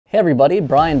Hey everybody,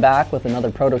 Brian back with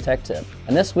another Proto Tech Tip.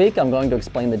 And this week I'm going to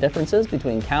explain the differences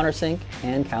between Countersink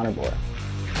and Counterbore.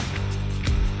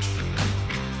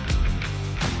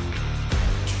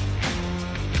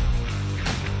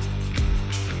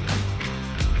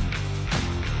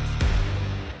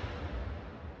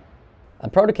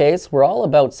 At Protocase, we're all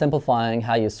about simplifying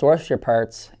how you source your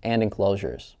parts and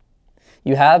enclosures.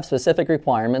 You have specific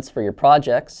requirements for your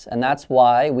projects, and that's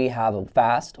why we have a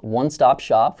fast, one-stop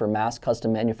shop for mass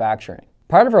custom manufacturing.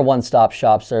 Part of our one-stop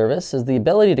shop service is the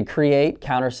ability to create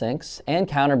countersinks and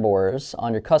counterbores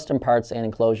on your custom parts and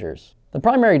enclosures. The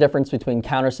primary difference between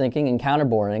countersinking and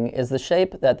counterboring is the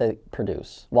shape that they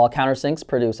produce. While countersinks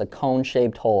produce a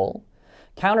cone-shaped hole,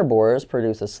 counterbores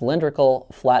produce a cylindrical,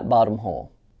 flat-bottom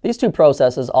hole. These two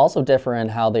processes also differ in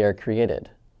how they are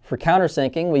created. For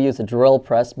countersinking, we use a drill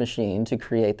press machine to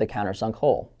create the countersunk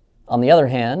hole. On the other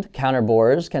hand,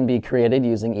 counterbores can be created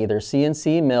using either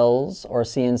CNC mills or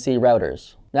CNC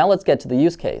routers. Now let's get to the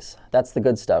use case. That's the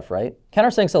good stuff, right?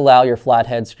 Countersinks allow your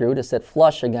flathead screw to sit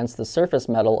flush against the surface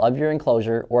metal of your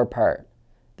enclosure or part.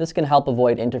 This can help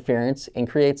avoid interference and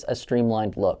creates a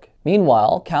streamlined look.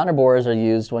 Meanwhile, counterbores are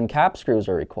used when cap screws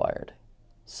are required,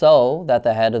 so that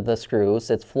the head of the screw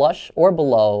sits flush or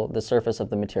below the surface of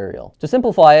the material. To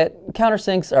simplify it,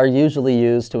 countersinks are usually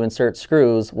used to insert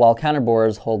screws while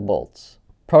counterbores hold bolts.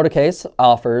 Protocase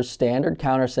offers standard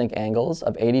countersink angles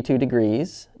of 82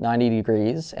 degrees, 90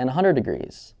 degrees, and 100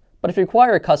 degrees. But if you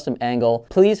require a custom angle,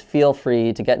 please feel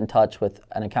free to get in touch with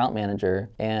an account manager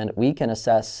and we can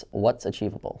assess what's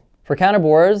achievable. For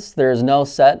counterbores, there is no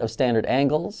set of standard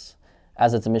angles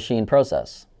as it's a machine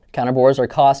process. Counterbores are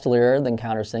costlier than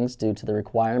countersinks due to the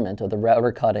requirement of the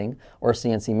router cutting or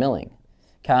CNC milling.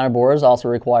 Counterbores also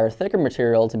require thicker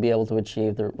material to be able to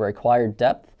achieve the required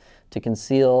depth to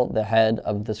conceal the head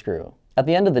of the screw. At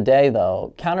the end of the day,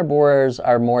 though, counterbores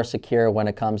are more secure when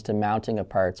it comes to mounting of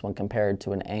parts when compared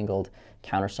to an angled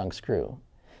countersunk screw.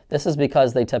 This is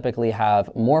because they typically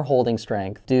have more holding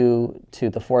strength due to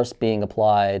the force being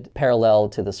applied parallel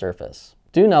to the surface.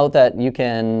 Do note that you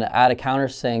can add a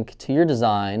countersink to your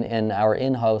design in our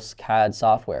in-house CAD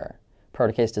software,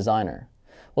 Protocase Designer.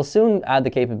 We'll soon add the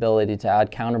capability to add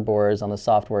counterbores on the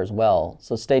software as well,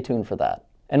 so stay tuned for that.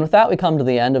 And with that, we come to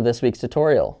the end of this week's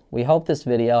tutorial. We hope this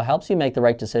video helps you make the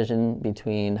right decision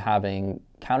between having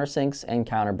countersinks and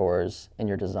counterbores in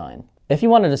your design. If you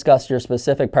want to discuss your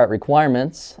specific part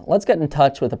requirements, let's get in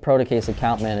touch with a Protocase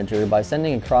account manager by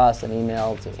sending across an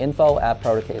email to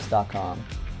info@protocase.com.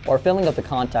 or filling out the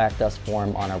Contact Us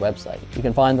form on our website. You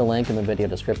can find the link in the video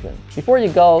description. Before you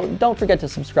go, don't forget to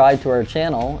subscribe to our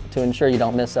channel to ensure you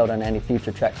don't miss out on any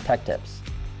future tech tips.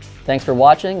 Thanks for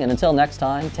watching, and until next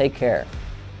time, take care.